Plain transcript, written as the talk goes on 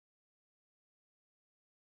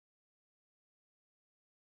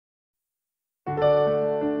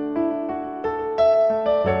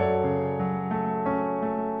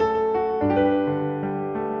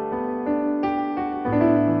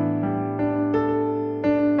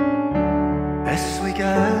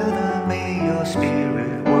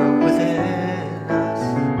Spirit work within us.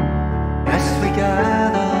 As we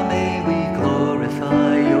gather, may we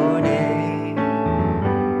glorify your name,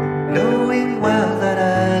 knowing well that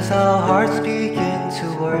as our hearts begin to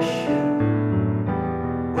worship,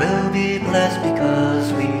 we'll be blessed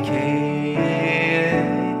because we came.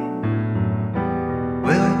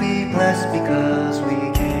 We'll be blessed because we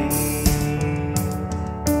came.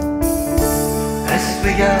 As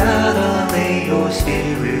we gather, may your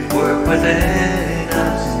Spirit work within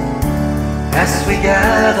us. As we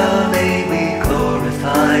gather, may we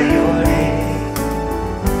glorify your name,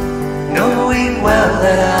 knowing well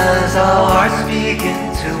that as our hearts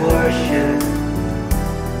begin to worship,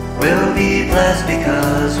 we'll be blessed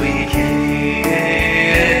because we came.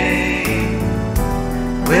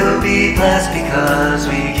 We'll be blessed because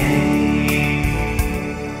we came.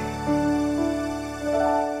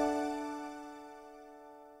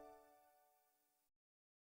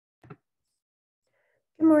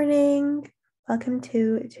 Good morning. Welcome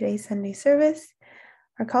to today's Sunday service.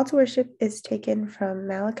 Our call to worship is taken from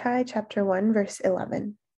Malachi chapter 1, verse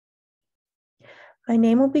 11. My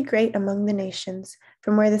name will be great among the nations,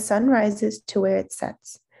 from where the sun rises to where it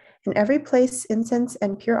sets. In every place, incense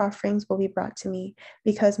and pure offerings will be brought to me,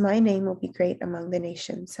 because my name will be great among the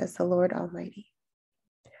nations, says the Lord Almighty.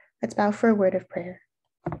 Let's bow for a word of prayer.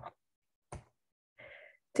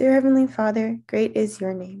 Dear Heavenly Father, great is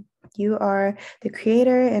your name. You are the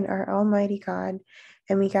Creator and our Almighty God,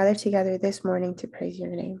 and we gather together this morning to praise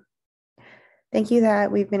your name. Thank you that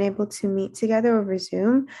we've been able to meet together over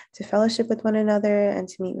Zoom, to fellowship with one another, and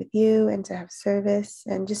to meet with you, and to have service,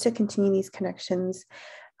 and just to continue these connections,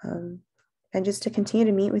 and just to continue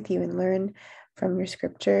to meet with you and learn from your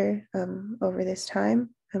scripture over this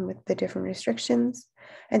time and with the different restrictions.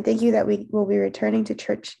 And thank you that we will be returning to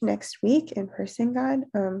church next week in person, God.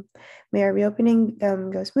 May our reopening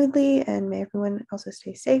go smoothly, and may everyone also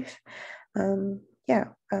stay safe. May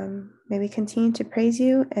we continue to praise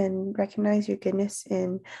you and recognize your goodness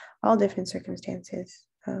in all different circumstances.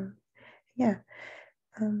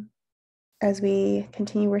 As we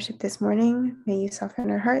continue worship this morning, may you soften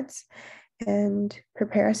our hearts and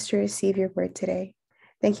prepare us to receive your word today.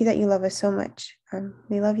 Thank you that you love us so much.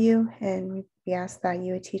 We love you, and we ask that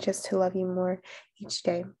you would teach us to love you more each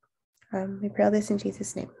day. We pray all this in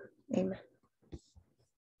Jesus' name. Amen.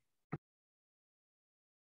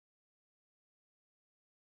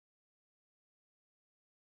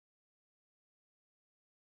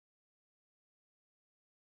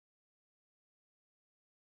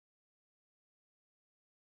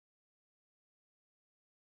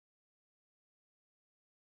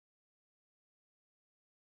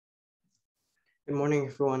 Good morning,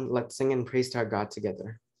 everyone. Let's sing and praise to our God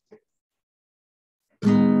together.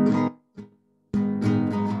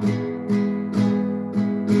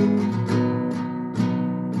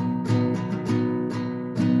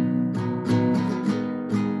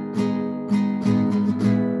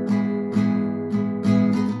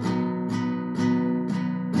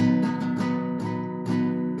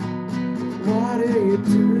 Water you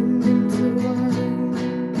turned into wine,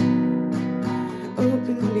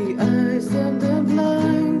 open the eyes of the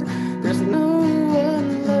blind. There's no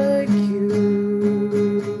one like you,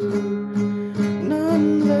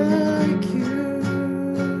 none like you.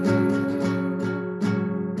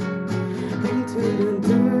 Into the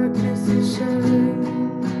darkness you shine,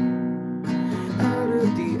 out of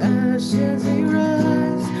the ashes you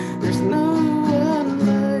rise. There's no one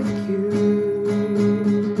like you,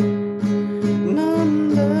 none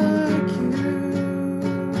like you.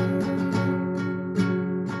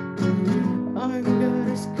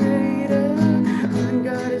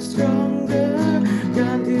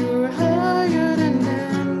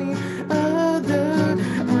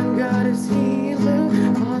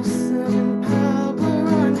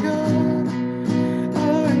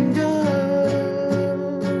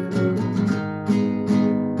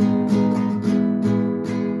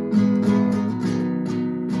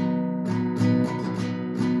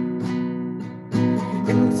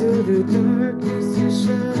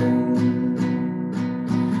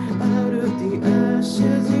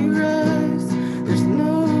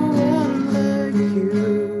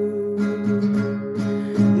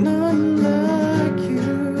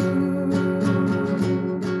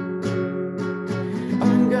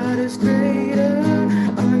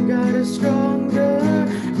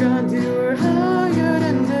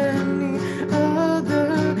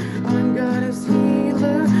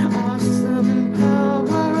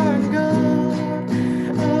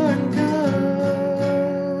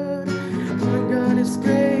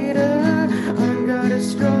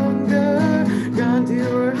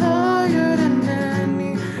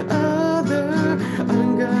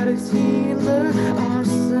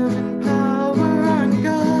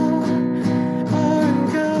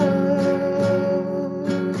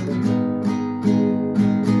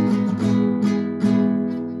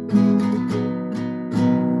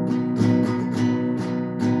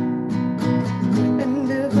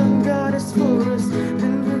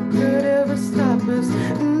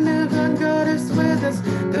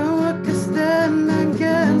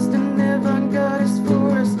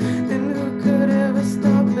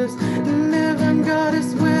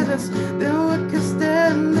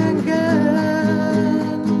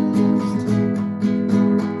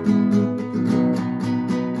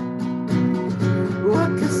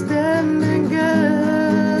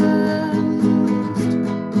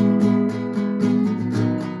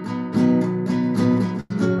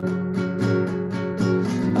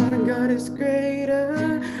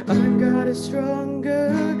 is stronger.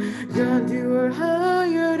 God, you are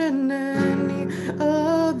higher than any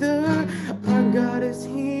other. Our God is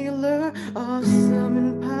healer, awesome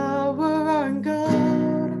in power. Our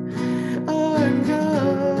God, our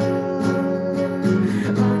God.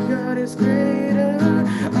 Our God is greater,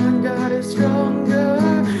 our God is stronger.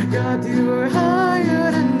 God, you are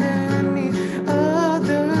higher than any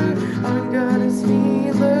other. Our God is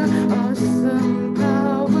healer, awesome in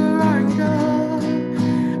power. Our God,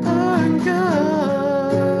 our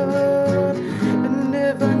God. And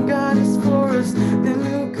if our God is for us, then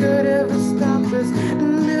who could ever stop us?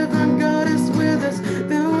 And if our God is with us,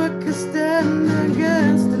 then what could stand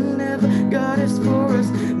against? And if God is for us,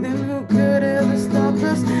 then who could ever stop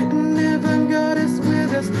us? And if our God is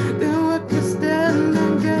with us, then what could stand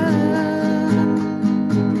against?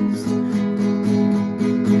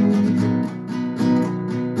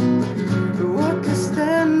 What could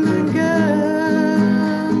stand against?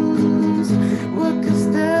 What could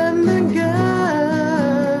stand against?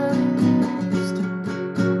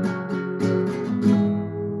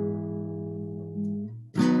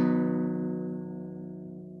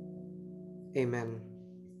 Amen.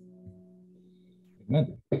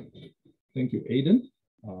 Amen. Thank you, Aidan,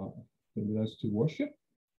 for with us to worship.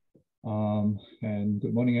 And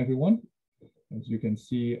good morning, everyone. As you can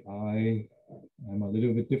see, I am a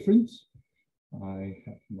little bit different. I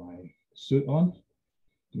have my suit on.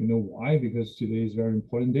 Do you know why? Because today is a very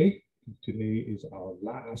important day. Today is our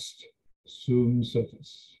last Zoom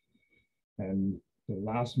service. And the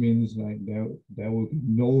last means like there will be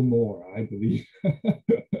no more, I believe.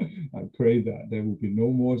 I pray that there will be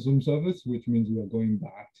no more Zoom service, which means we are going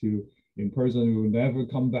back to in person. We will never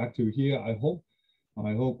come back to here. I hope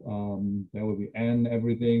there will be end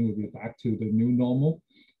everything. We'll be back to the new normal,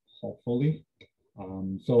 hopefully.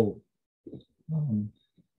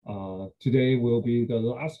 Today will be the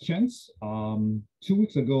last chance. 2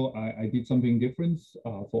 weeks ago, I did something different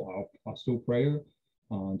for our pastoral prayer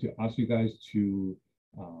to ask you guys to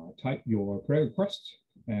type your prayer requests.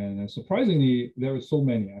 And surprisingly, there are so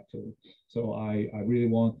many actually. So I really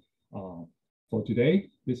want for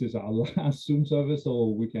today, this is our last Zoom service, so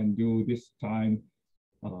we can do this time,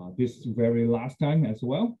 this very last time as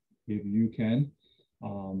well, if you can.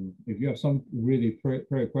 If you have some really prayer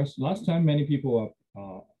requests, last time many people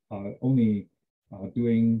are only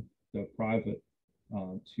doing the private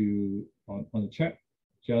on the chat,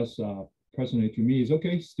 just personally to me is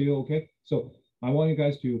okay, still okay. So I want you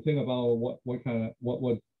guys to think about what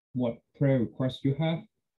prayer requests you have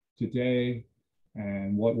today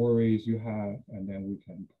and what worries you have, and then we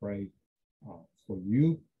can pray for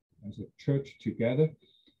you as a church together.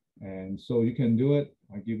 And so you can do it.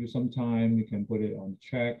 I give you some time. You can put it on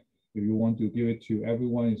chat. If you want to give it to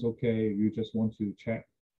everyone, it's okay. If you just want to check,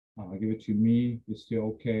 give it to me, it's still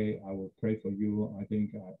okay. I will pray for you. I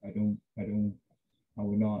think I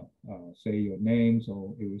will not say your name,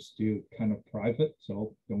 so it was still kind of private.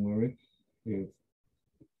 So don't worry.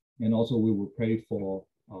 And also we will pray for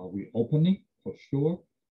reopening for sure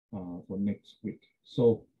for next week.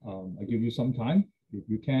 So I give you some time. If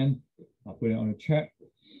you can, put it on the chat,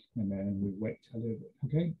 and then we wait a little bit.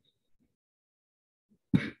 Okay.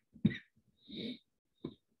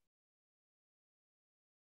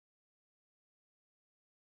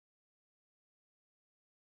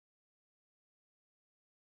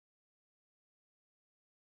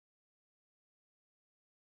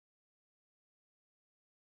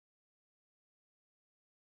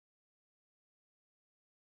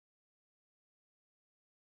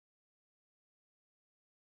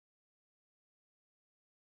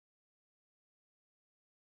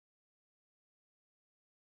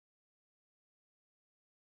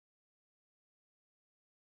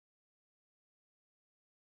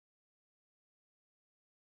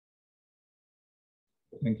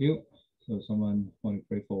 Thank you. So someone want to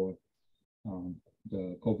pray for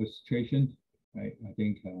the COVID situation, right? I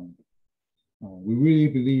think we really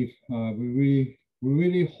believe, we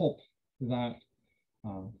really hope that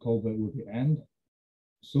COVID will be end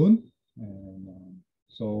soon. And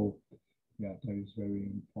so yeah, that is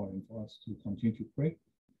very important for us to continue to pray.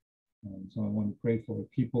 And so I want to pray for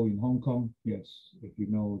people in Hong Kong. Yes, if you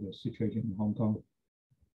know the situation in Hong Kong,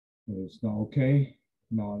 it's not okay,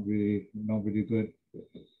 not really good.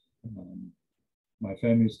 My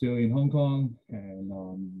family is still in Hong Kong, and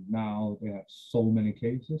now they have so many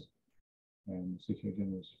cases, and the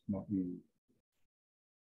situation is not really.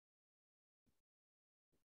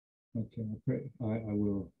 Okay, I pray. I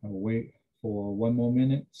will wait for 1 more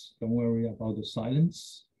minute. Don't worry about the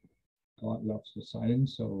silence. God loves the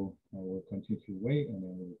silence, so I will continue to wait, and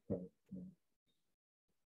then we'll pray.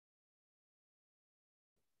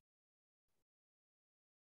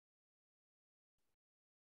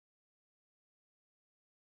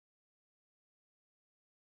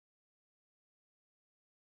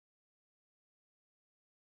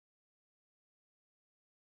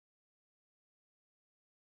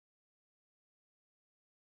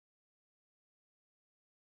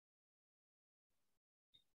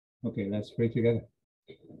 Okay, let's pray together.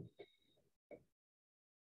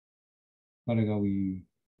 Father God, we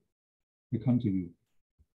come to you.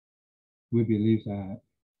 We believe that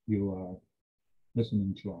you are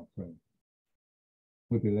listening to our prayer.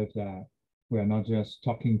 We believe that we are not just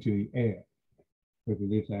talking to the air. We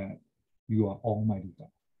believe that you are Almighty God.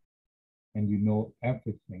 And you know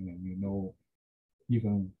everything, and you know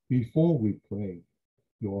even before we pray,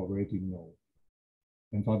 you already know.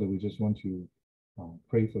 And Father, we just want to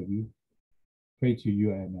pray for you, pray to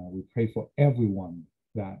you, and we pray for everyone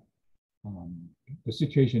that the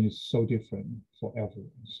situation is so different for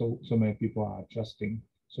everyone. So many people are adjusting.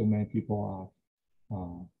 So many people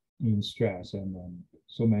are in stress, and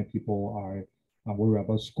so many people are worried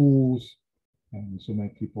about schools, and so many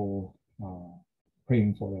people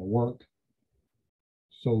praying for their work.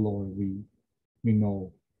 So Lord, we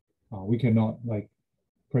know we cannot like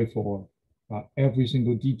pray for every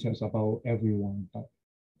single details about everyone, but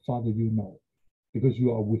Father, you know, because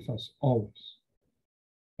you are with us always.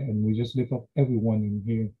 And we just lift up everyone in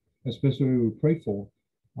here, especially we pray for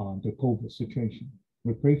the COVID situation.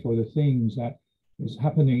 We pray for the things that is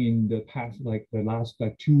happening in the past, like the last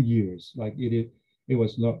 2 years. Like it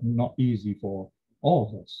was not easy for all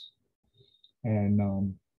of us.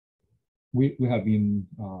 And we have been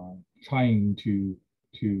trying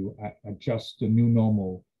to adjust the new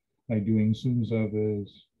normal, like doing Zoom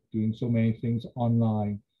service, doing so many things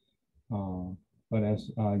online. But as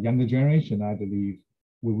a younger generation, I believe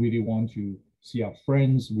we really want to see our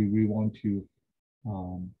friends. We really want to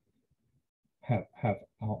have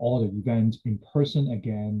all the events in person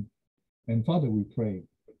again. And Father, we pray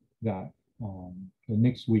that the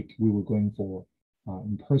next week we were going for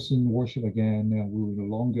in-person worship again, and we were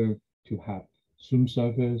no longer to have Zoom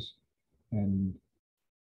service. And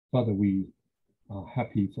Father, we are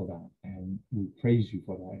happy for that, and we praise you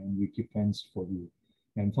for that, and we give thanks for you.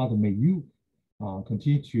 And Father, may you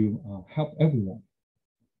continue to help everyone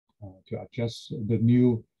to adjust the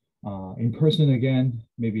new in person again.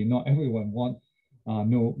 Maybe not everyone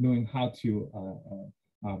knowing how to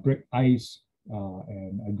break ice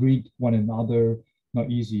and greet one another. Not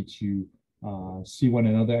easy to see one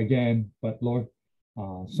another again, but Lord,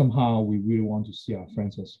 somehow we really want to see our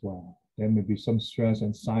friends as well. There may be some stress,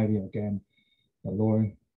 anxiety again, but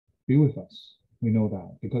Lord, be with us. We know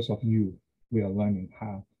that because of you, we are learning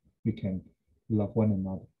how we can love one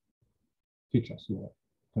another. Teach us, Lord.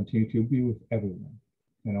 Continue to be with everyone,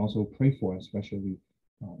 and also pray for, especially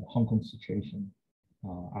the Hong Kong situation.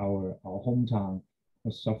 Our hometown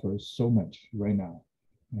has suffered so much right now,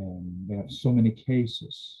 and they have so many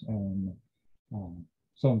cases, and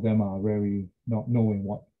some of them are very not knowing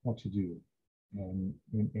what to do. And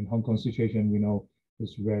in Hong Kong situation, we know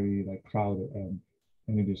it's very like crowded, and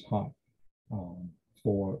it is hard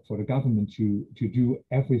for the government to do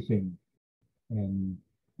everything.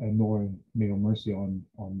 And Lord, may your mercy on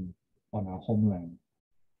our homeland.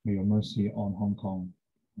 May your mercy on Hong Kong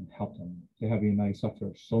and help them. They have been like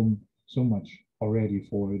suffered so much already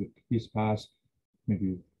for these past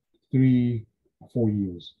maybe 3 or 4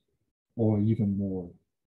 years, or even more.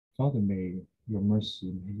 Father, may your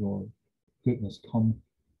mercy, may your goodness come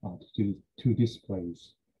to this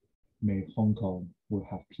place. May Hong Kong will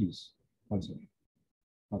have peace once again.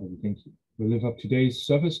 Father, we thank you. We lift up today's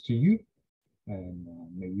service to you, and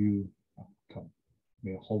may you come.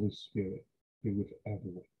 May the Holy Spirit be with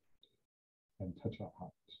everyone and touch our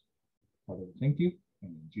hearts. Father, we thank you,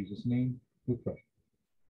 and in Jesus' name we pray.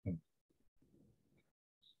 Amen.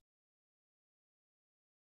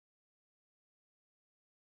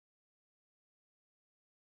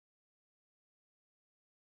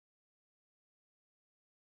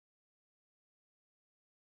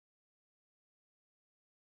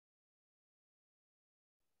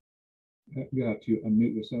 You have to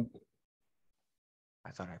unmute yourself.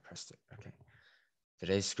 I thought I pressed it. Okay.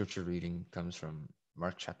 Today's scripture reading comes from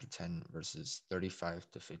Mark chapter 10, verses 35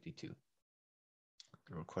 to 52.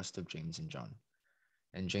 The request of James and John.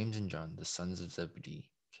 And James and John, the sons of Zebedee,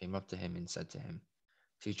 came up to him and said to him,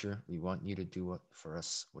 Teacher, we want you to do for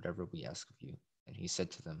us whatever we ask of you. And he said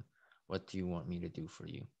to them, What do you want me to do for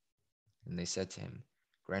you? And they said to him,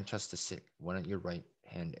 Grant us to sit, one at your right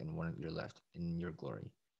hand and one at your left, in your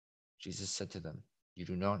glory. Jesus said to them, You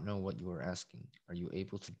do not know what you are asking. Are you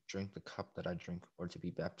able to drink the cup that I drink, or to be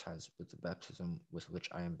baptized with the baptism with which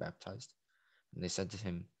I am baptized? And they said to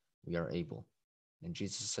him, We are able. And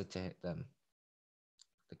Jesus said to them,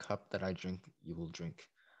 The cup that I drink you will drink,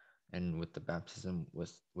 and with the baptism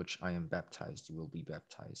with which I am baptized you will be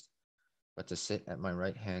baptized. But to sit at my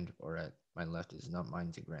right hand or at my left is not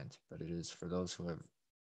mine to grant, but it is for those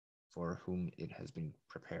for whom it has been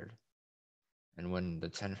prepared. And when the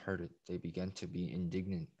 10 heard it, they began to be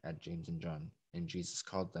indignant at James and John. And Jesus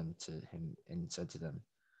called them to him and said to them,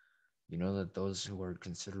 "You know that those who are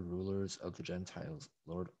considered rulers of the Gentiles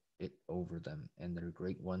lord it over them, and their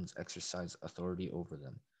great ones exercise authority over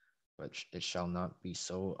them. But it shall not be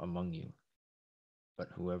so among you. But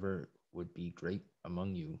whoever would be great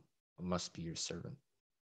among you must be your servant.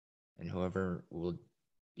 And whoever will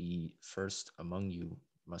be first among you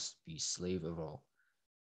must be slave of all.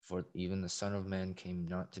 For even the Son of Man came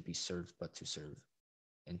not to be served, but to serve,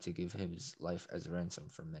 and to give his life as a ransom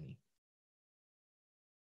for many."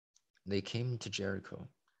 They came to Jericho.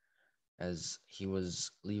 As he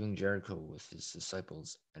was leaving Jericho with his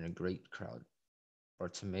disciples and a great crowd,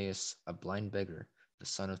 Bartimaeus, a blind beggar, the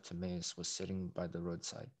son of Timaeus, was sitting by the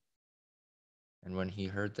roadside. And when he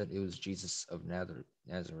heard that it was Jesus of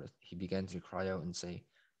Nazareth, he began to cry out and say,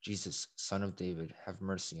 "Jesus, Son of David, have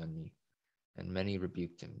mercy on me." And many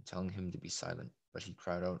rebuked him, telling him to be silent. But he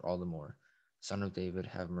cried out all the more, "Son of David,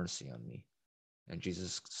 have mercy on me." And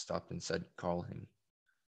Jesus stopped and said, "Call him."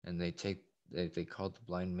 And they called the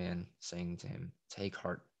blind man, saying to him, "Take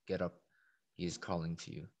heart, get up, he is calling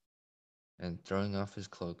to you." And throwing off his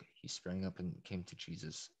cloak, he sprang up and came to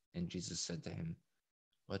Jesus. And Jesus said to him,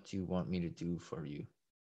 "What do you want me to do for you?"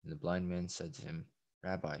 And the blind man said to him,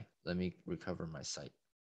 "Rabbi, let me recover my sight."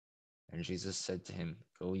 And Jesus said to him,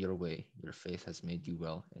 "Go your way, your faith has made you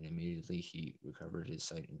well." And immediately he recovered his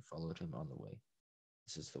sight and followed him on the way.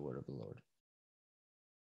 This is the word of the Lord.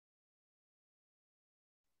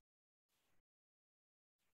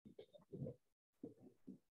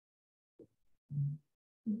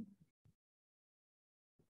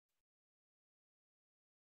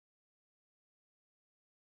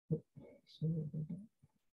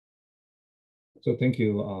 So thank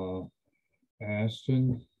you,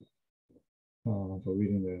 Ashton, for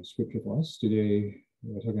reading the scripture for us. Today,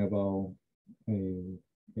 we're talking about an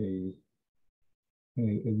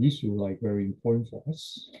issue like very important for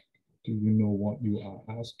us. Do you know what you are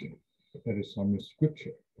asking? That is from the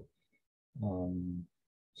scripture.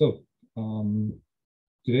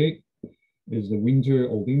 Today is the Winter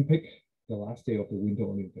Olympic, the last day of the Winter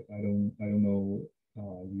Olympic. I don't know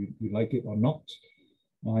you like it or not.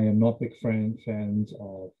 I am not big fans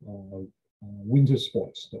of winter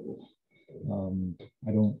sports though.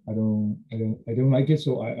 I don't like it,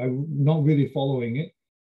 so I'm not really following it.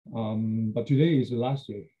 But today is the last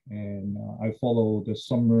day, and I follow the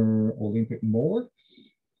Summer Olympic more.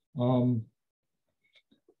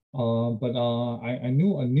 But I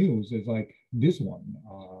knew a news is like this one.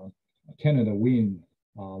 Canada won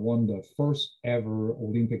the first ever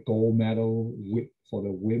Olympic gold medal for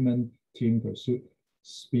the women team pursuit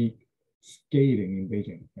skating in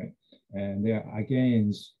Beijing, right? And they are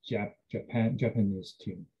against Japanese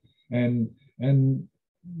team, and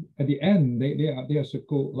at the end they are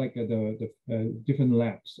circle like the different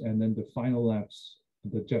laps, and then the final laps,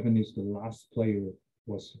 the last player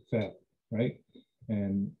was fell, right?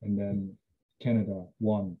 And then Canada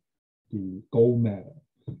won the gold medal.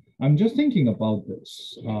 I'm just thinking about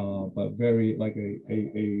this, but very like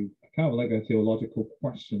a kind of like a theological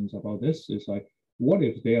questions about this is like, what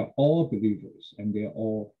if they are all believers and they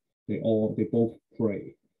both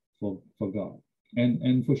pray for God,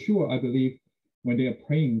 and for sure I believe when they are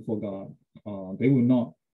praying for God, they will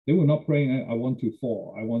not pray, I want to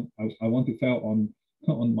fall, I want to fail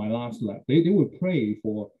on my last lap. They will pray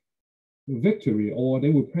for victory, or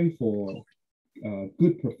they will pray for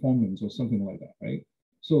good performance or something like that, right?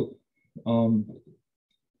 So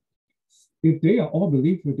if they are all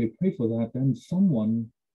believers, they pray for that, then someone's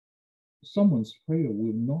prayer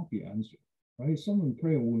will not be answered, right? Someone's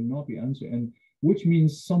prayer will not be answered, and which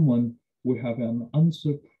means someone will have an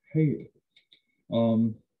answered prayer.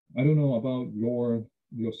 I don't know about your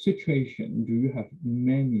situation. Do you have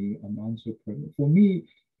many unanswered prayers? For me,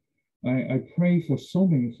 I pray for so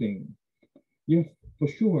many things. Yeah, for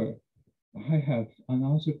sure, I have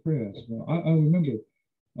unanswered prayers. Well, I remember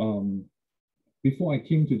before I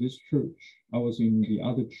came to this church, I was in the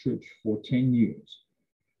other church for 10 years.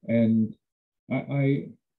 And my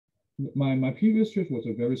previous church was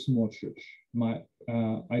a very small church.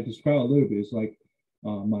 I describe a little bit, it's like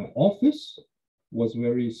my office was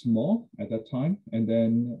very small at that time. And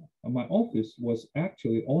then my office was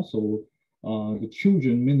actually also the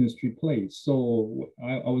children ministry place. So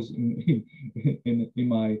I was in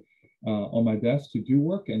my on my desk to do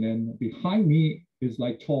work, and then behind me is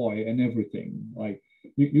like toy and everything. Like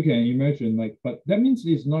you can imagine, like, but that means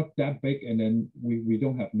it's not that big, and then we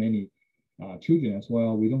don't have many children as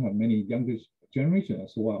well. We don't have many younger generation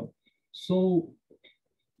as well. So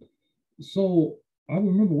I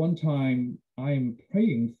remember one time I'm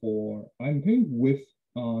praying with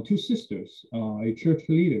two sisters, church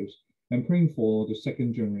leaders. I'm praying for the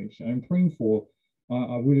second generation. I'm praying for,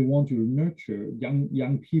 I really want to nurture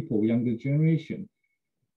young people, younger generation.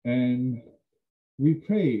 And we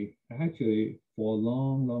pray actually for a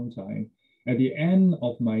long time. At the end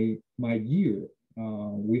of my year,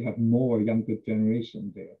 we have more younger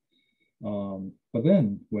generation there. But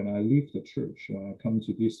then when I leave the church, when I come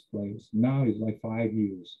to this place, now it's like 5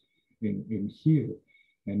 years in here.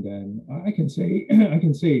 And then I can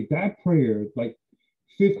say that prayer like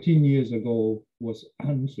 15 years ago was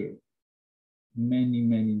answered many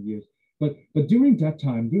years. But during that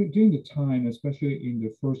time, during the time, especially in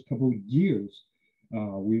the first couple of years,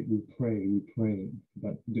 we pray,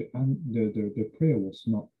 but the prayer was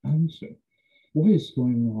not answered. What is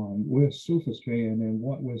going on? We're so frustrated, and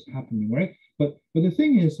what was happening, right? But the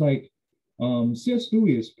thing is, like, C.S.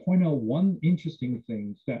 Lewis pointed out one interesting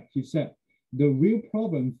thing, that he said the real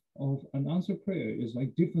problem of unanswered prayer is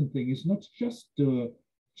like different thing. It's not just the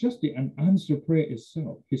unanswered prayer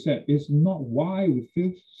itself. He said it's not why we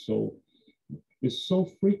feel so. It's so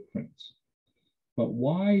frequent, but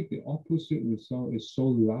why the opposite result is so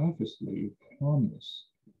lavishly promised,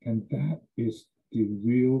 and that is the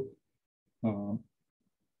real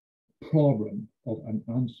problem of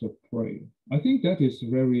unanswered prayer. I think that is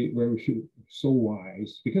very so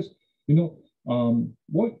wise, because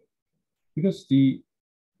because the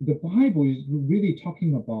Bible is really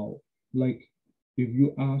talking about, like, if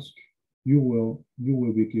you ask, you will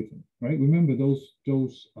be given, right? Remember those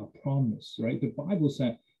promise, right? The Bible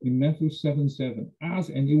said in Matthew 7:7, ask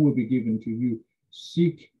and it will be given to you,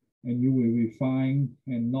 seek and you will be find,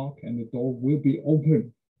 and knock and the door will be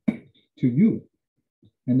open to you.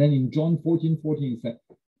 And then in John 14:14, it said,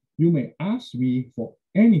 you may ask me for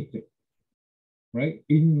anything, right?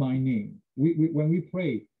 In my name. When we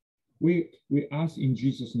pray, we ask in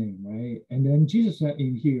Jesus' name, right? And then Jesus said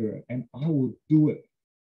in here, and I will do it.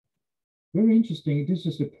 Very interesting. This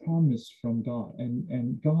is a promise from God,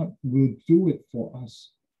 and God will do it for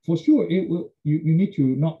us. For sure, it will. You need to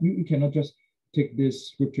you cannot just take this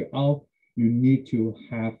scripture out. You need to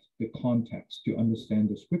have the context to understand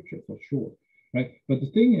the scripture, for sure, right? But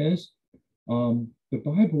the thing is, the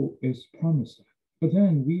Bible is promised, but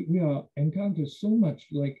then we are encountered so much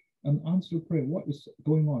like unanswered prayer. What is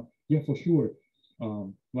going on? Yeah, for sure.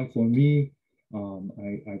 Like for me,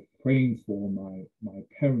 I praying for my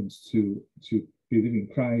parents to believe in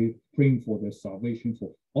Christ, praying for their salvation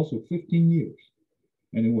for also 15 years,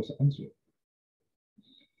 and it was answered.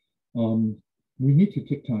 We need to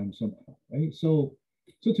take time somehow, right? So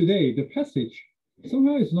today the passage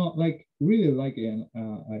somehow is not like really like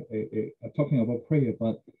talking about prayer,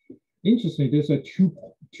 but interestingly, there's a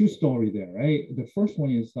two story there, right? The first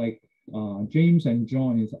one is like James and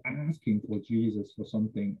John is asking for Jesus for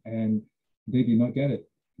something, and they did not get it,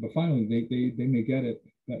 but finally they may get it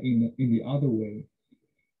in the other way.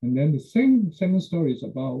 And then the second story is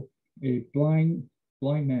about a blind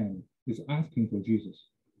man is asking for Jesus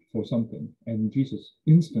for something, and Jesus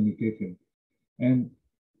instantly gave him. And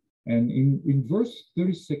in verse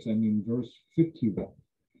 36 and in verse 51,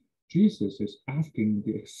 Jesus is asking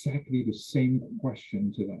exactly the same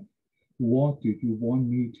question to them. What do you want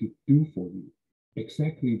me to do for you?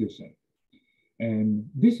 Exactly the same. And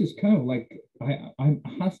this is kind of like I'm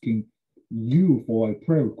asking you for a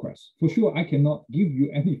prayer request. For sure, I cannot give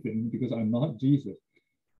you anything because I'm not Jesus.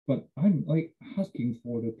 But I'm like asking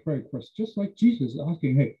for the prayer request, just like Jesus is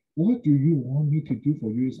asking, hey, what do you want me to do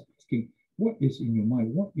for you? Is asking, what is in your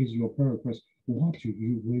mind? What is your prayer request? What do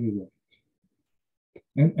you really want?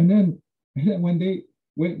 And then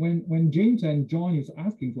when James and John is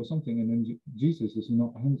asking for something, and then Jesus is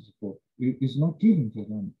not answerable, is not giving for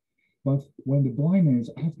them. But when the blind man is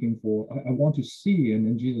asking for, I want to see, and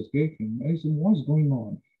then Jesus gave him, I said, what's going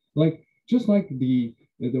on? Like, just like the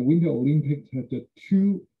Winter Olympics had the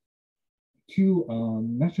two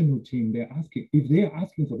national team, they're asking, if they're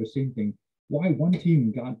asking for the same thing, why one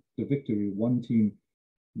team got the victory, one team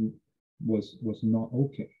was not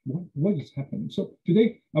okay? What is happening? So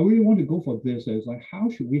today, I really want to go for this as like, how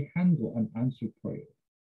should we handle an answered prayer?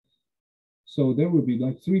 So there will be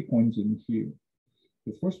like 3 points in here.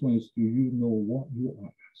 The first one is, do you know what you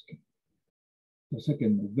are asking? The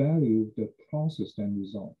second, value the process and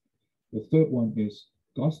result. The third one is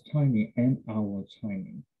God's timing and our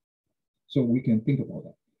timing. So we can think about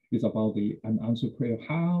that. It's about the unanswered prayer.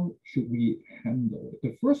 How should we handle it?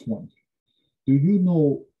 The first one, do you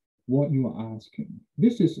know what you are asking?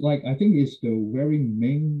 This is like, I think it's the very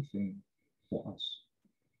main thing for us.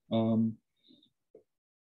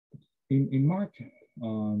 In Mark,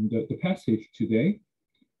 the passage today,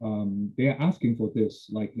 they are asking for this,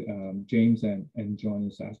 like James and John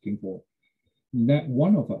is asking for. Let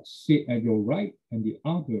one of us sit at your right and the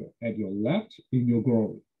other at your left in your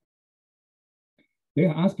glory.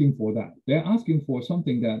 They're asking for that. They're asking for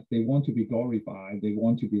something that they want to be glorified. They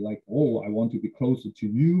want to be like, oh, I want to be closer to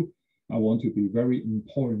you. I want to be very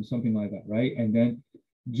important, something like that, right? And then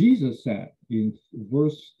Jesus said in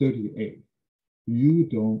verse 38, you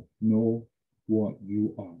don't know what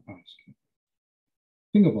you are asking.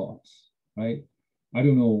 Think about us, right? I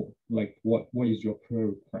don't know, like, what is your prayer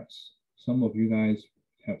request? Some of you guys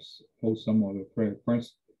have posted some of your prayer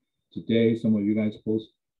requests today. Some of you guys post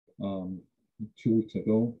 2 weeks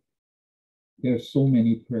ago. There are so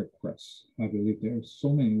many prayer requests. I believe there are so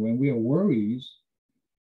many. When we are worried,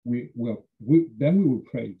 then we will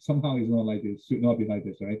pray. Somehow it's not like this. Should not be like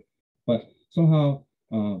this, right? But somehow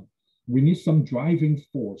we need some driving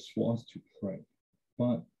force for us to pray.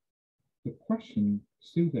 But the question is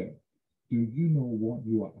still there. Do you know what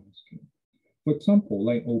you are asking? For example,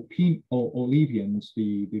 like Olympians,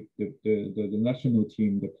 the national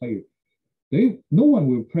team, the player, no one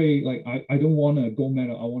will pray like, I don't want a gold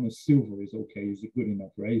medal, I want a silver. Is okay, is good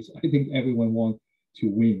enough, right? So I think everyone wants to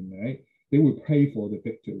win, right? They will pray for the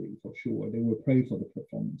victory for sure. They will pray for the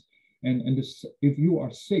performance. And this, if you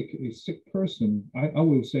are sick, a sick person, I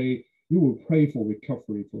will say you will pray for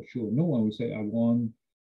recovery for sure. No one will say I want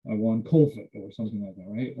COVID or something like that,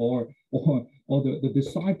 right? Or the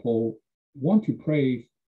disciple want to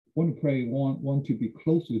be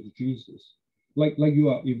closer to Jesus. Like you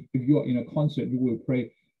are, if you are in a concert, you will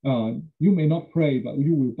pray. You may not pray, but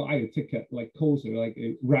you will buy a ticket like closer, like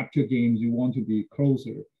a Rapture games. You want to be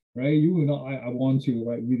closer, right? You will not. I want to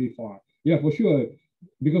like really far. Yeah, for sure,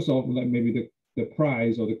 because of like maybe the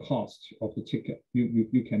price or the cost of the ticket.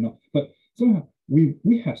 You cannot. But somehow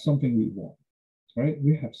we have something we want, right?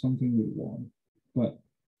 We have something we want, but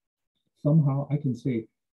somehow I can say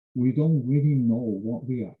we don't really know what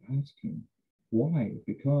we are asking. Why?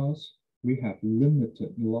 Because we have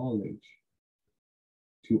limited knowledge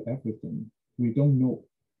to everything. We don't know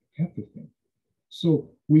everything.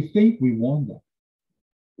 So we think we want that.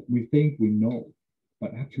 We think we know,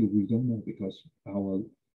 but actually we don't know because our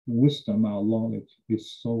wisdom, our knowledge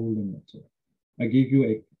is so limited. I give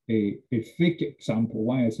you a fake example.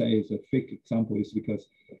 Why I say it's a fake example is because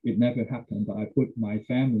it never happened, but I put my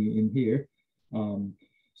family in here.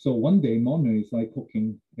 So one day Mona is like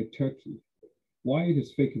cooking a turkey. Why it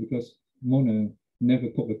is fake? Because Mona never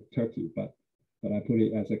cooked a turkey, but I put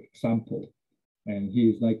it as an example. And he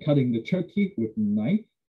is like cutting the turkey with a knife.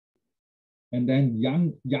 And then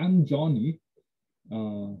young Johnny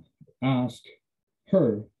asked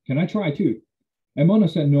her, can I try too? And Mona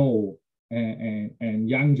said no. And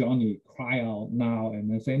young Johnny cry out now and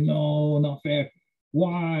then say, no, not fair.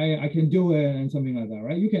 Why? I can do it, and something like that,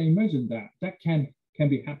 right? You can imagine that. That can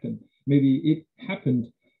be happen. Maybe it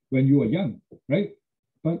happened when you were young, right?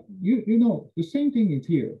 But you know, the same thing is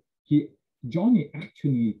here. Johnny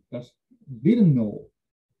actually didn't know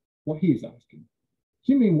what he is asking.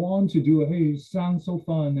 He may want to do, hey, it sounds so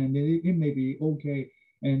fun, and it may be okay,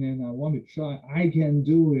 and then I want to try, I can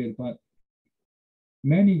do it, but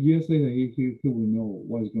many years later, he will know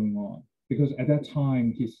what is going on, because at that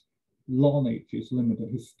time, his knowledge is limited,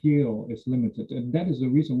 his skill is limited, and that is the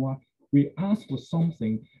reason why we ask for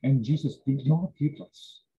something and Jesus did not give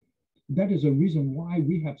us. That is the reason why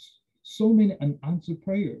we have so many unanswered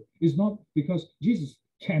prayers. It's not because Jesus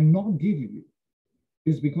cannot give you.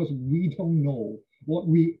 It's because we don't know what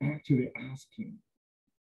we actually asking.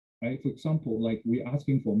 Right? For example, like we're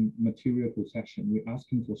asking for material possession. We're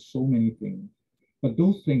asking for so many things. But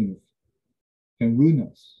those things can ruin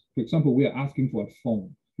us. For example, we are asking for a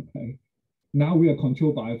phone. Right? Now we are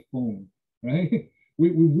controlled by a phone. Right? We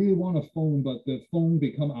really want a phone, but the phone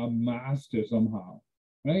become our master somehow.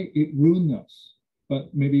 Right? It ruins us.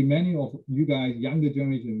 But maybe many of you guys, younger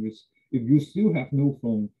generation, if you still have no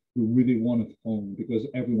phone, you really want a phone because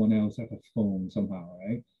everyone else has a phone somehow,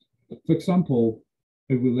 right? For example,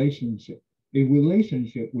 a relationship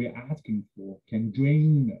we're asking for can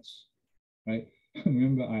drain us, right? I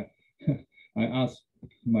remember I asked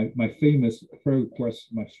my famous prayer request,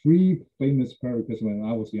 my 3 famous prayer requests when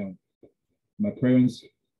I was young. My parents'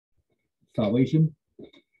 salvation,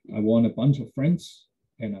 I want a bunch of friends,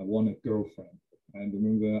 and I want a girlfriend. I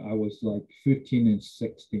remember I was like 15 and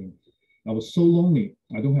 16. I was so lonely.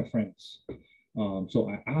 I don't have friends. So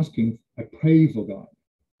I pray for God,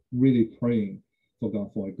 really praying for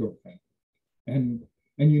God for a girlfriend. And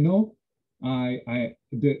you know,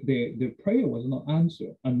 the prayer was not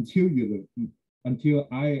answered until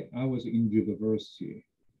I was in university.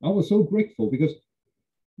 I was so grateful because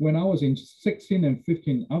when I was in 16 and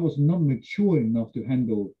 15, I was not mature enough to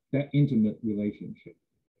handle that intimate relationship.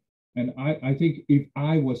 And I think if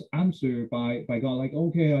I was answered by God, like,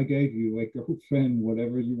 okay, I gave you a girlfriend,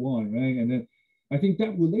 whatever you want, right? And then I think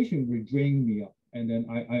that relation will drain me up. And then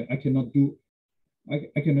I cannot do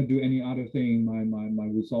any other thing. My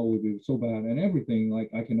result will be so bad and everything. Like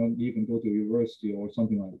I cannot even go to university or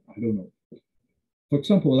something like that. I don't know. For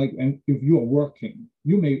example, like, and if you are working,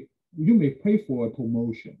 you may pray for a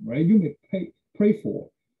promotion, right? You may pray for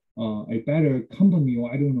a better company,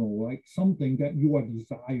 or I don't know, like something that you are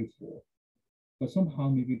desired for. But somehow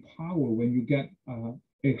maybe power, when you get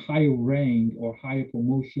a higher rank or higher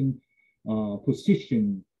promotion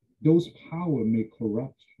position, those power may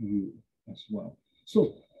corrupt you as well.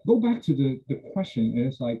 So go back to the question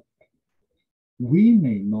is like, we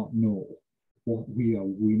may not know what we are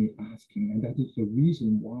really asking. And that is the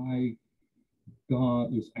reason why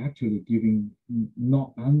God is actually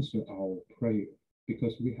not answer our prayer,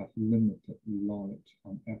 because we have limited knowledge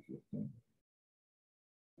on everything.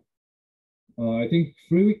 I think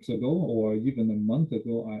 3 weeks ago, or even a month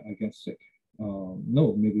ago, I got sick.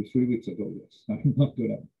 No, maybe 3 weeks ago, yes. I'm not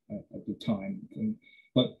good at the time.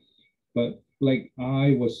 But like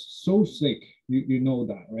I was so sick, you know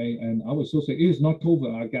that, right? And I was so sick. It is not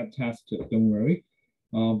COVID, I got tested, don't worry.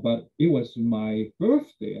 But it was my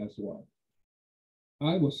birthday as well.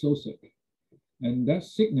 I was so sick. And that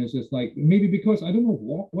sickness is like, maybe because I don't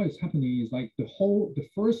know what is happening, is like the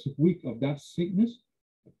first week of that sickness,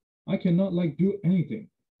 I cannot like do anything.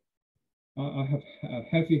 I have a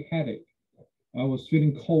heavy headache. I was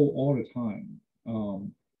feeling cold all the time.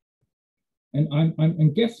 And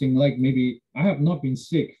I'm guessing like maybe I have not been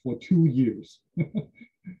sick for 2 years.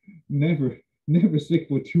 never sick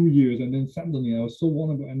for 2 years. And then suddenly I was so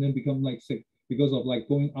vulnerable and then become like sick because of like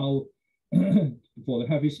going out for the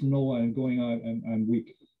heavy snow and going out and I'm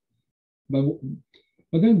weak. But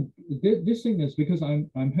then this sickness, because I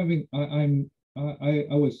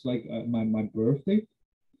was like my birthday.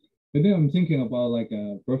 And then I'm thinking about like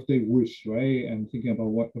a birthday wish, right? And thinking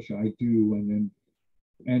about what should I do, and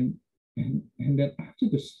then after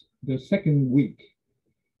the second week,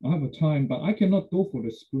 I have a time, but I cannot go for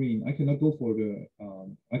the screen. I cannot go for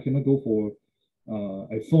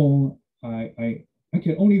a phone. I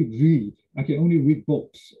can only read. I can only read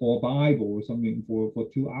books or Bible or something for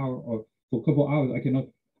 2 hours or for a couple of hours.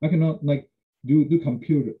 I cannot like do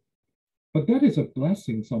computer. But that is a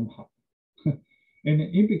blessing somehow. And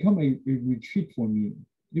it become a retreat for me.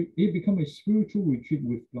 It become a spiritual retreat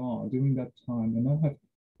with God during that time. And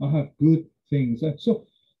I have good things. So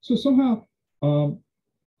somehow,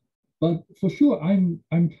 but for sure,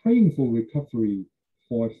 I'm praying for recovery,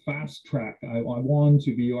 for a fast track. I want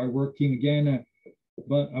to be working again,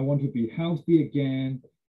 but I want to be healthy again.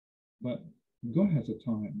 But God has a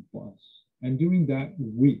time for us. And during that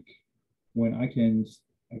week, when I can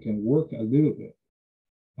work a little bit,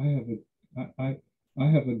 I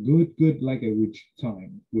have a good like a rich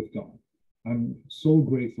time with God. I'm so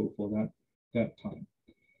grateful for that time.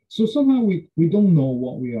 So somehow we don't know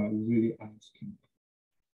what we are really asking.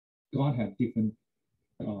 God has different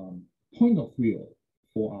point of view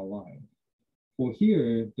for our life. For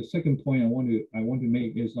here, the second point I want to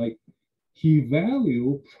make is like He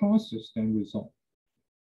value process and result.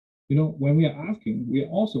 You know, when we are asking,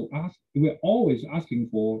 we're always asking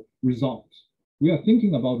for results. We are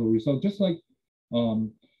thinking about the result, just like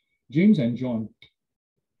James and John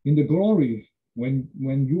in the glory. When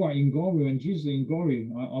you are in glory, when Jesus is in glory,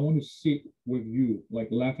 I want to sit with you, like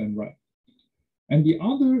left and right. And the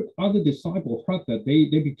other disciples heard that they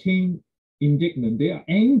became indignant. They are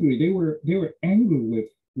angry. They were angry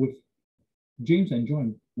with James and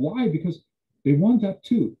John. Why? Because they want that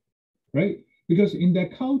too, right? Because in their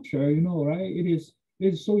culture, you know, right, it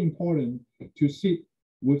is so important to sit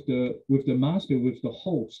with the master, with the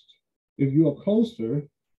host. If you are closer,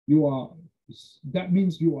 that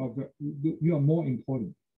means you are more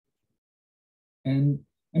important. And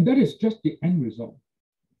that is just the end result.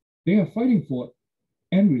 They are fighting for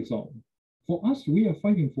end result. For us, we are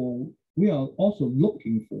also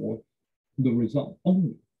looking for the result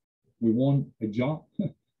only. We want a job.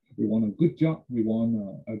 We want a good job. We want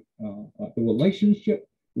a relationship.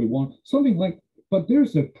 We want something like, but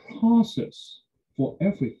there's a process for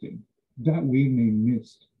everything that we may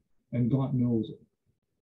miss, and God knows it.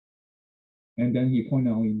 And then He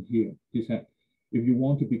pointed out in here, He said, if you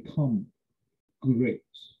want to become great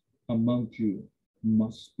among you,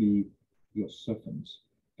 must be your servants.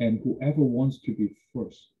 And whoever wants to be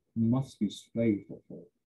first must be slave of all.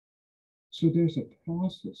 So there's a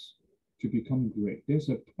process to become great. There's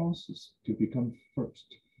a process to become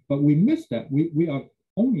first. But we miss that. We are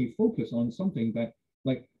only focus on something that,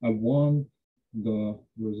 like, I want the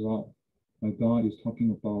result. But God is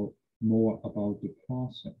talking about more about the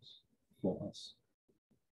process for us.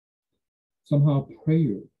 Somehow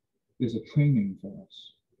prayer is a training for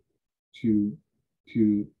us to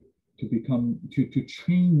become, to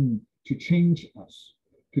change us,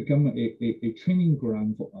 to become a training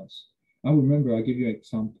ground for us. I remember, I'll give you an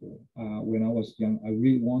example. When I was young, I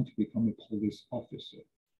really want to become a police officer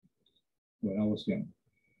when I was young.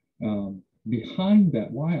 Behind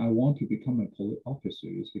that, why I want to become a police officer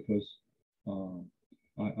is because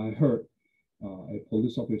I heard a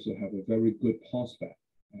police officer have a very good prospect,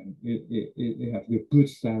 and it have a good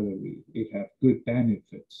salary, it have good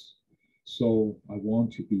benefits. So I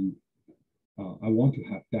want to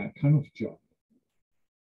have that kind of job.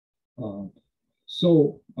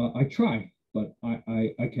 So I try, but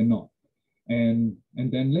I cannot. And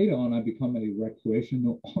then later on, I become a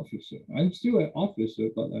recreational officer. I'm still an officer,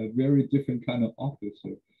 but a very different kind of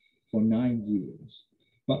officer for 9 years.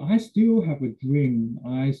 But I still have a dream.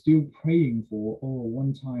 I still praying for,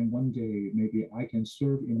 one time, one day, maybe I can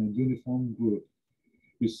serve in a uniform group.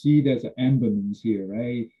 You see, there's an ambulance here,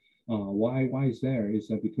 right? Why is there? Is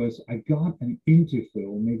that because I got an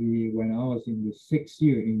interview maybe when I was in the 6th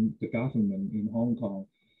year in the government in Hong Kong.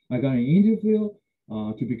 I got an interview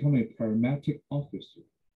to become a paramedic officer.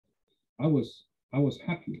 I was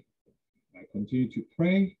happy. I continued to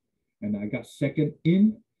pray, and I got second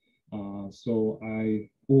in. So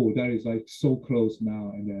that is like so close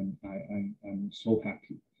now, and then I'm so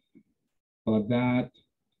happy. But that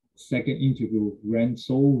second interview ran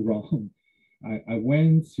so wrong. I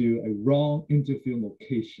went to a wrong interview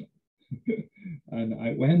location. And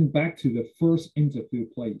I went back to the first interview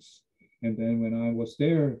place. And then when I was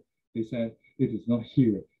there, they said, it is not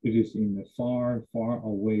here. It is in the far, far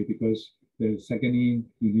away, because the second in,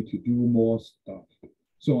 you need to do more stuff.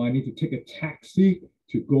 So I need to take a taxi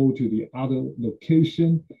to go to the other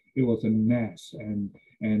location. It was a mess. And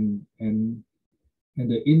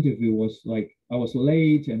the interview was like, I was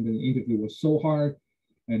late, and the interview was so hard,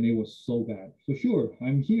 and it was so bad. For sure,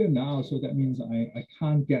 I'm here now, so that means I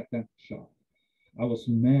can't get that job. I was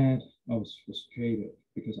mad, I was frustrated,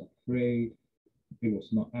 because I prayed, it was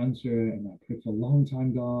not answered, and I prayed for a long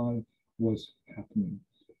time, God, what's happening?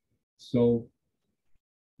 So,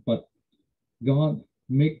 but God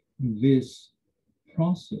made this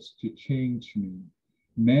process to change me.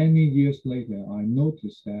 Many years later, I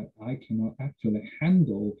noticed that I cannot actually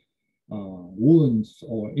handle wounds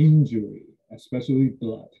or injury, especially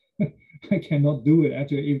blood. I cannot do it.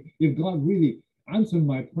 Actually, if God really answered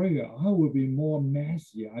my prayer, I would be more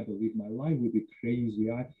messy. I believe my life would be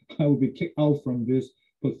crazy. I would be kicked out from this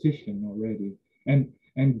position already.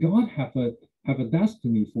 And God have a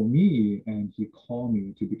destiny for me, and He called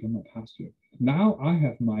me to become a pastor. Now I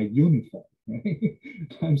have my uniform. Right?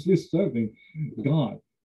 I'm still serving God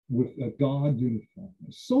with a God uniform.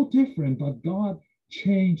 It's so different, but God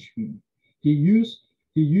changed me. He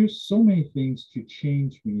used so many things to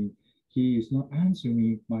change me. He is not answering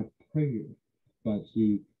me my prayer, but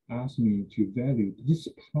He asked me to value this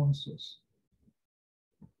process.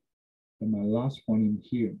 And my last point in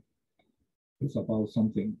here is about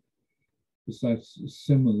something. It's like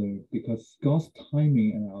similar, because God's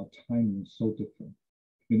timing and our timing is so different.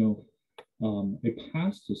 You know, a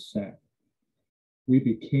pastor said, we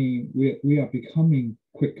are becoming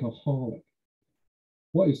quickaholic.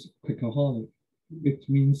 What is quickaholic? It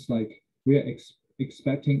means like we are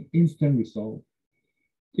expecting instant result,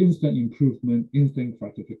 instant improvement, instant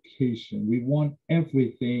gratification. We want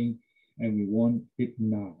everything, and we want it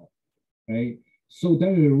now, right? So that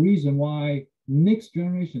is the reason why next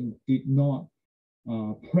generation did not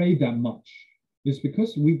pray that much. It's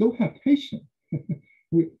because we don't have patience.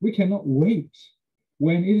 we cannot wait.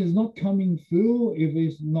 When it is not coming through, if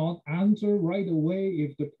it's not answered right away,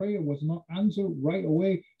 if the prayer was not answered right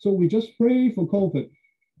away, so we just pray for COVID,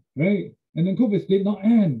 right? And then COVID did not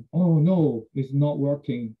end. Oh no, it's not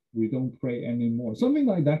working. We don't pray anymore. Something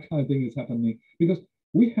like that kind of thing is happening, because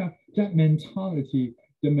we have that mentality.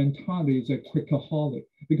 The mentality is a quickaholic,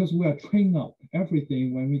 because we are trained up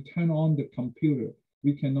everything. When we turn on the computer,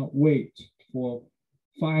 we cannot wait for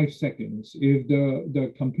 5 seconds. If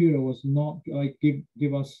the computer was not like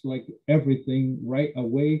give us like everything right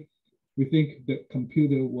away, we think the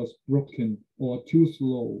computer was broken or too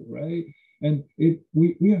slow, right? And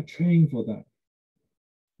we are trained for that.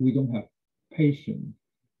 We don't have patience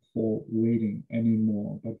for waiting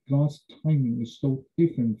anymore. But God's timing is so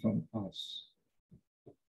different from us.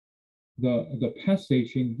 The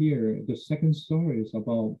passage in here, the second story is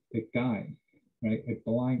about a guy, right? A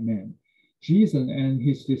blind man. Jesus and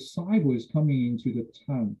his disciples coming into the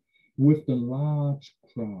town with the large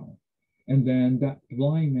crowd. And then that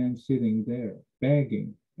blind man sitting there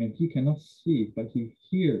begging, and he cannot see, but he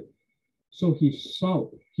hears. So he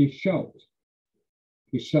shout,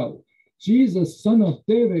 Jesus, son of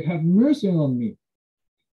David, have mercy on me.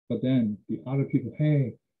 But then the other people,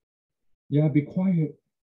 hey, yeah, be quiet.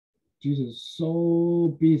 Jesus is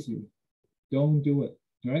so busy. Don't do it,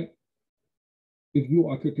 right? If you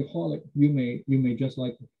are a alcoholic, you may just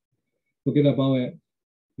like forget about it.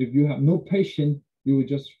 If you have no patience, you will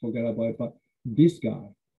just forget about it. But this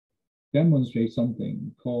guy demonstrates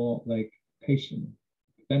something called like patience,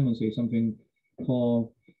 demonstrates something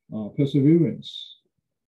called perseverance.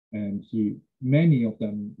 And many of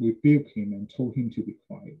them rebuked him and told him to be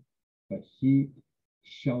quiet. But he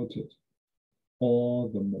shouted all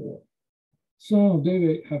the more, Son of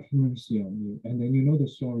David, have mercy on me. And then you know the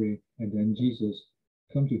story. And then Jesus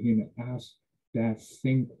come to him and ask that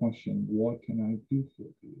same question, what can I do for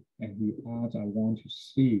you? And he asked, I want to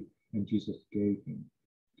see. And Jesus gave him.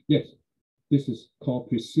 Yes, this is called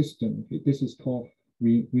persistent. This is called,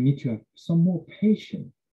 we need to have some more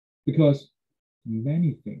patience, because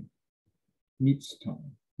many things needs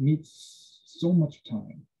time, needs so much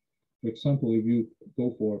time. For example, if you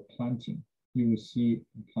go for planting, you will see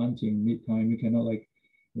planting need time. You cannot like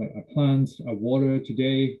a plant, a water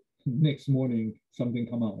today, next morning something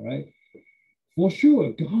come out, right? For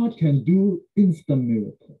sure, God can do instant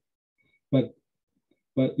miracle, but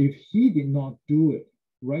if he did not do it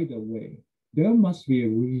right away, there must be a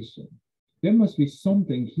reason. There must be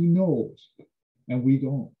something he knows and we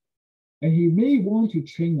don't. And he may want to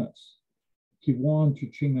train us. He wants to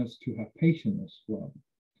train us to have patience as well.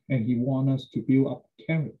 And he wants us to build up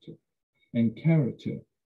character. And character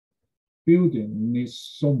building needs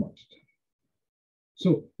so much time.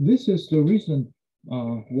 So this is the reason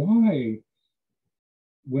why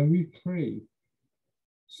when we pray,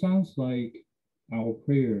 sounds like our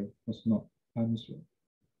prayer was not answered.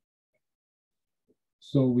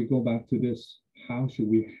 So we go back to this. How should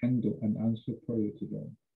we handle an answered prayer today?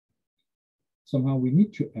 Somehow we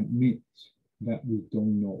need to admit that we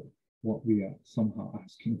don't know what we are somehow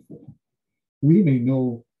asking for. We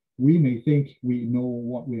may think we know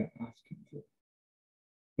what we are asking for,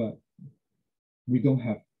 but we don't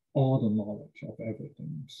have all the knowledge of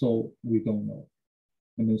everything, so we don't know.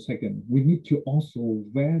 And then second, we need to also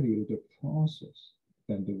value the process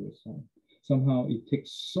than the result. Somehow it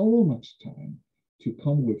takes so much time to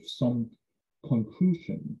come with some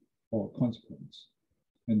conclusion or consequence.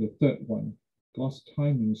 And the third one, God's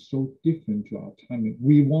timing is so different to our timing.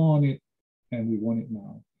 We want it, and we want it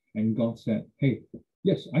now. And God said, hey,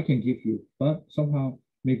 yes, I can give you, but somehow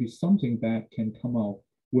maybe something bad can come out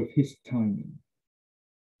with his timing.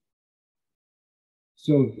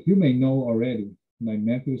 So you may know already, like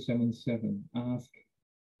Matthew 7:7, ask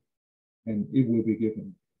and it will be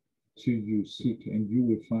given to you, seek and you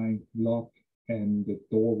will find, knock and the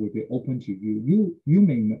door will be open to you. You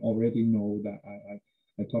may already know that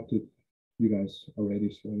I talked to you guys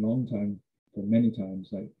already for a long time, for many times,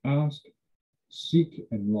 like ask, seek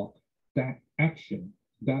and knock. That action,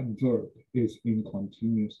 that verb is in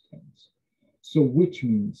continuous tense. So which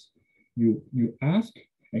means you ask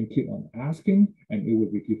and keep on asking and it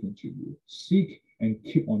will be given to you. Seek and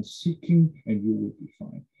keep on seeking and you will be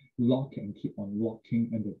fine. Lock and keep on locking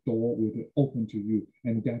and the door will be open to you,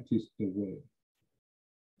 and that is the way.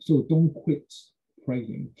 So don't quit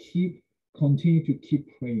praying. Continue to keep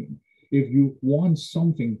praying. If you want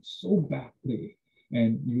something so badly,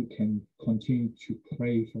 and you can continue to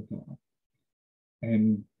pray for God.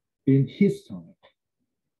 And in his time,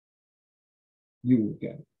 you will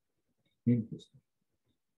get it. In his time.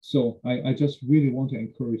 So I just really want to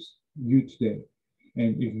encourage you today.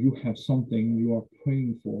 And if you have something you are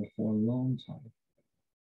praying for a long time,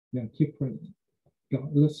 yeah, keep praying. God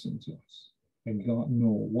listens to us, and God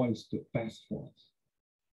knows what is the best for us.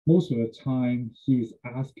 Most of the time, he is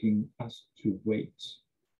asking us to wait.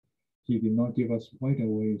 He did not give us right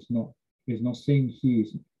away. It's not saying he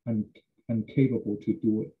is incapable to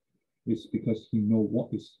do it. It's because he knows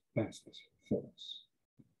what is best for us.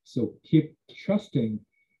 So keep trusting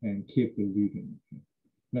and keep believing.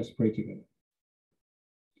 Let's pray together.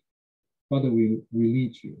 Father, we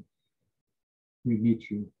need you. We need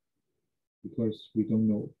you because we don't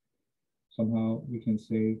know. Somehow we can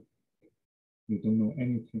say we don't know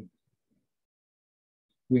anything.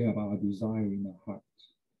 We have our desire in our heart.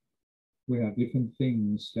 We have different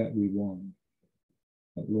things that we want.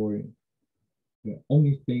 But Lord, the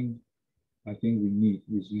only thing I think we need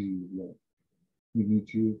is you, Lord. We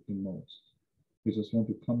need you the most. We just want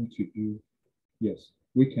to come to you. Yes,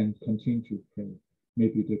 we can continue to pray.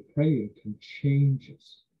 Maybe the prayer can change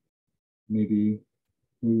us. Maybe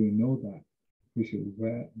we will know that we should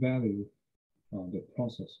value the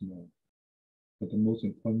process more. But the most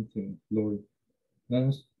important thing, Lord,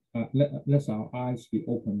 let our eyes be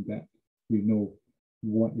open that we know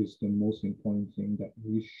what is the most important thing that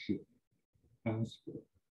we should ask for.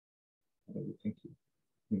 Father, we thank you.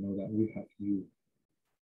 We know that we have you,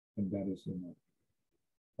 and that is enough.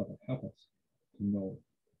 Father, help us to know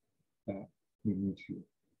that we need you,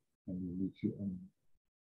 and we need you only.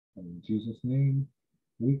 And in Jesus' name,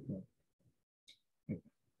 we pray. Amen.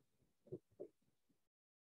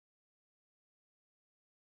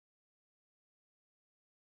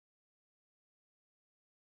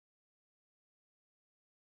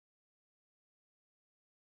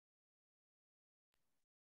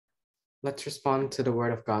 Let's respond to the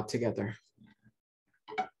word of God together.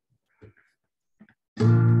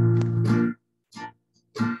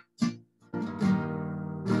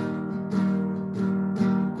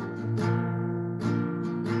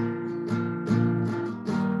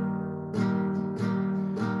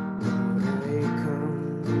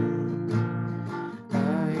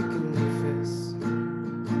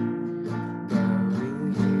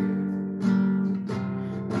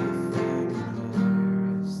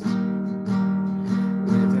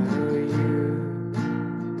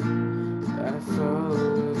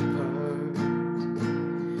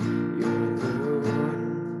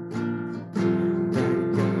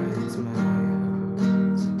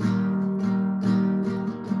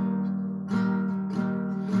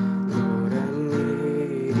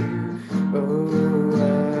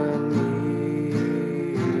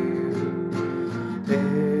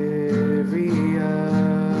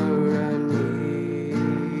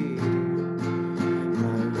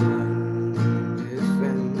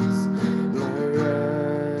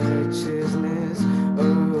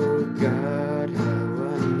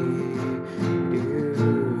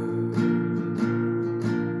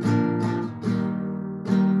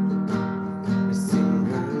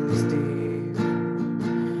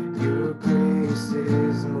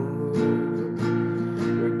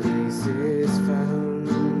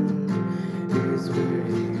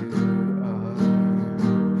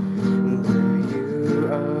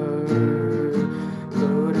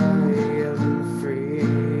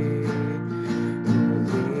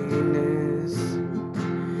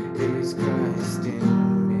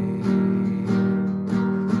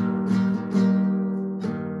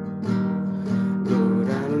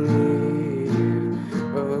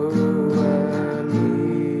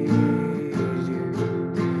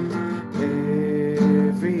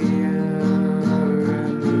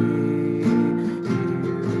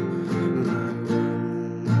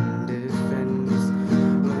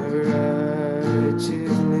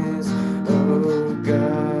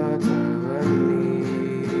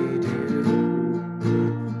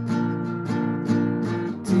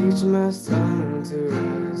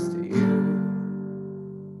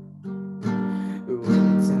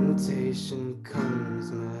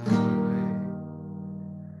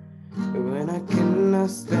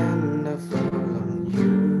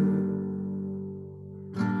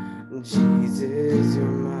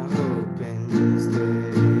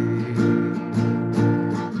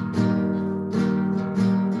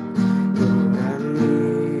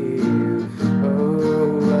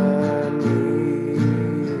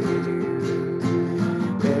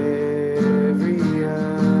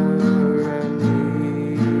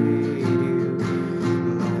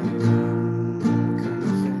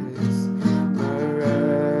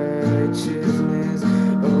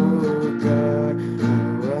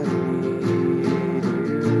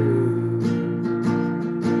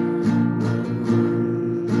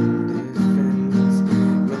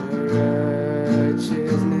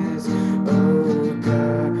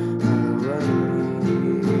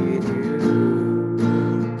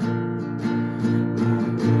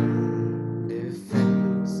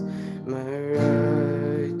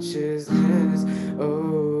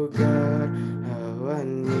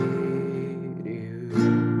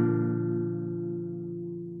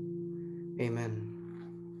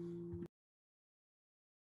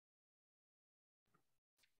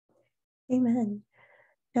 Amen.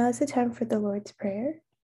 Now is the time for the Lord's Prayer.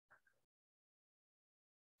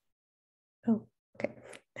 Oh, okay.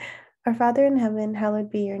 Our Father in heaven, hallowed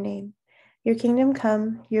be your name. Your kingdom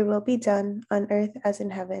come, your will be done on earth as in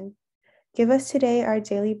heaven. Give us today our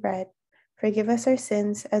daily bread. Forgive us our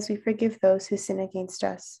sins as we forgive those who sin against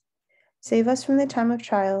us. Save us from the time of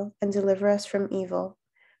trial and deliver us from evil.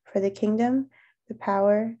 For the kingdom, the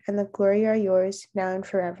power, and the glory are yours now and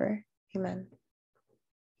forever. Amen.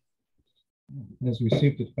 Let's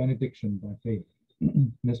receive the benediction by faith.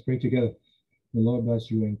 Let's pray together. The Lord bless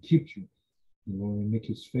you and keep you. The Lord make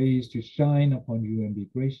his face to shine upon you and be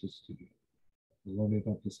gracious to you. The Lord lift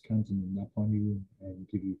up his countenance upon you and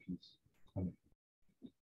give you peace. Amen.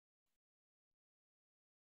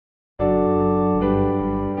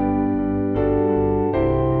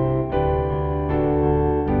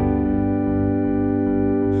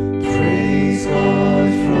 Praise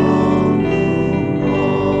God from whom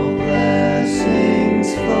all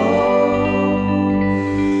blessings flow.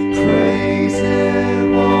 Praise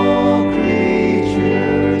him, all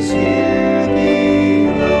creatures here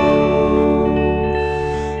below.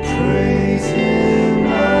 Praise him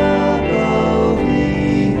above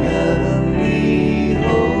the heavenly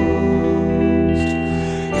host.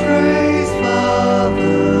 Praise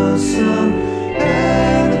Father, Son,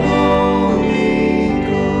 and Holy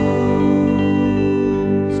Ghost.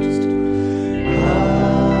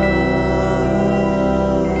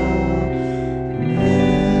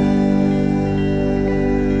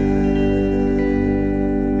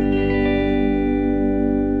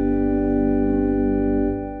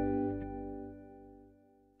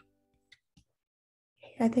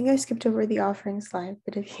 I think I skipped over the offering slide,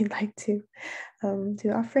 but if you'd like to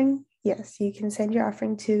do offering, yes, you can send your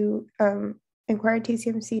offering to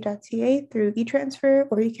inquire@tcmc.ca through e-transfer,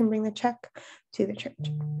 or you can bring the check to the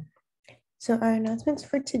church. So our announcements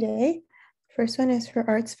for today, first one is for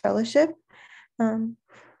Arts Fellowship. In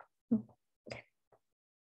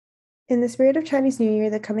the spirit of Chinese New Year,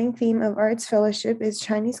 the coming theme of Arts Fellowship is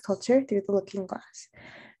Chinese culture through the looking glass.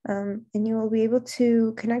 And you will be able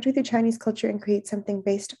to connect with your Chinese culture and create something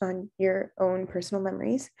based on your own personal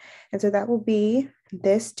memories. And so that will be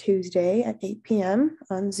this Tuesday at 8 p.m.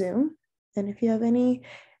 on Zoom. And if you have any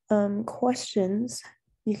questions,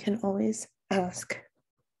 you can always ask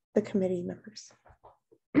the committee members.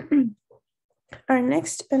 Our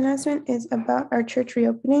next announcement is about our church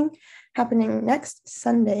reopening happening next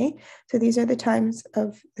Sunday. So these are the times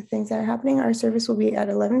of the things that are happening. Our service will be at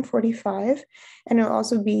 11:45, and it'll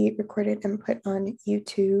also be recorded and put on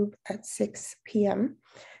YouTube at 6 p.m.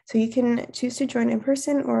 So you can choose to join in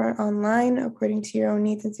person or online according to your own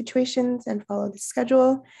needs and situations and follow the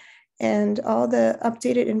schedule. And all the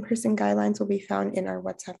updated in-person guidelines will be found in our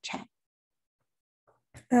WhatsApp chat.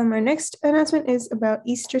 Our next announcement is about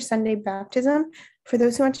Easter Sunday baptism. For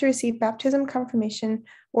those who want to receive baptism confirmation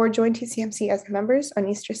or join TCMC as members on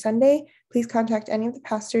Easter Sunday, please contact any of the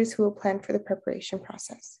pastors who will plan for the preparation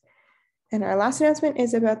process. And our last announcement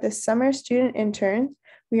is about the summer student interns.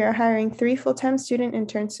 We are hiring 3 full-time student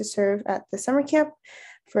interns to serve at the summer camp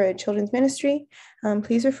for a children's ministry.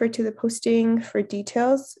 Please refer to the posting for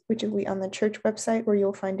details, which will be on the church website, where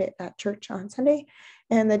you'll find it at church on Sunday.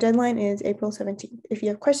 And the deadline is April 17th. If you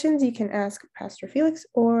have questions, you can ask Pastor Felix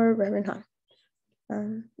or Reverend Han.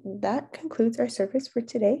 That concludes our service for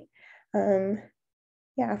today.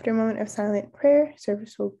 After a moment of silent prayer,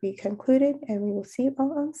 service will be concluded, and we will see you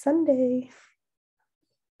all on Sunday.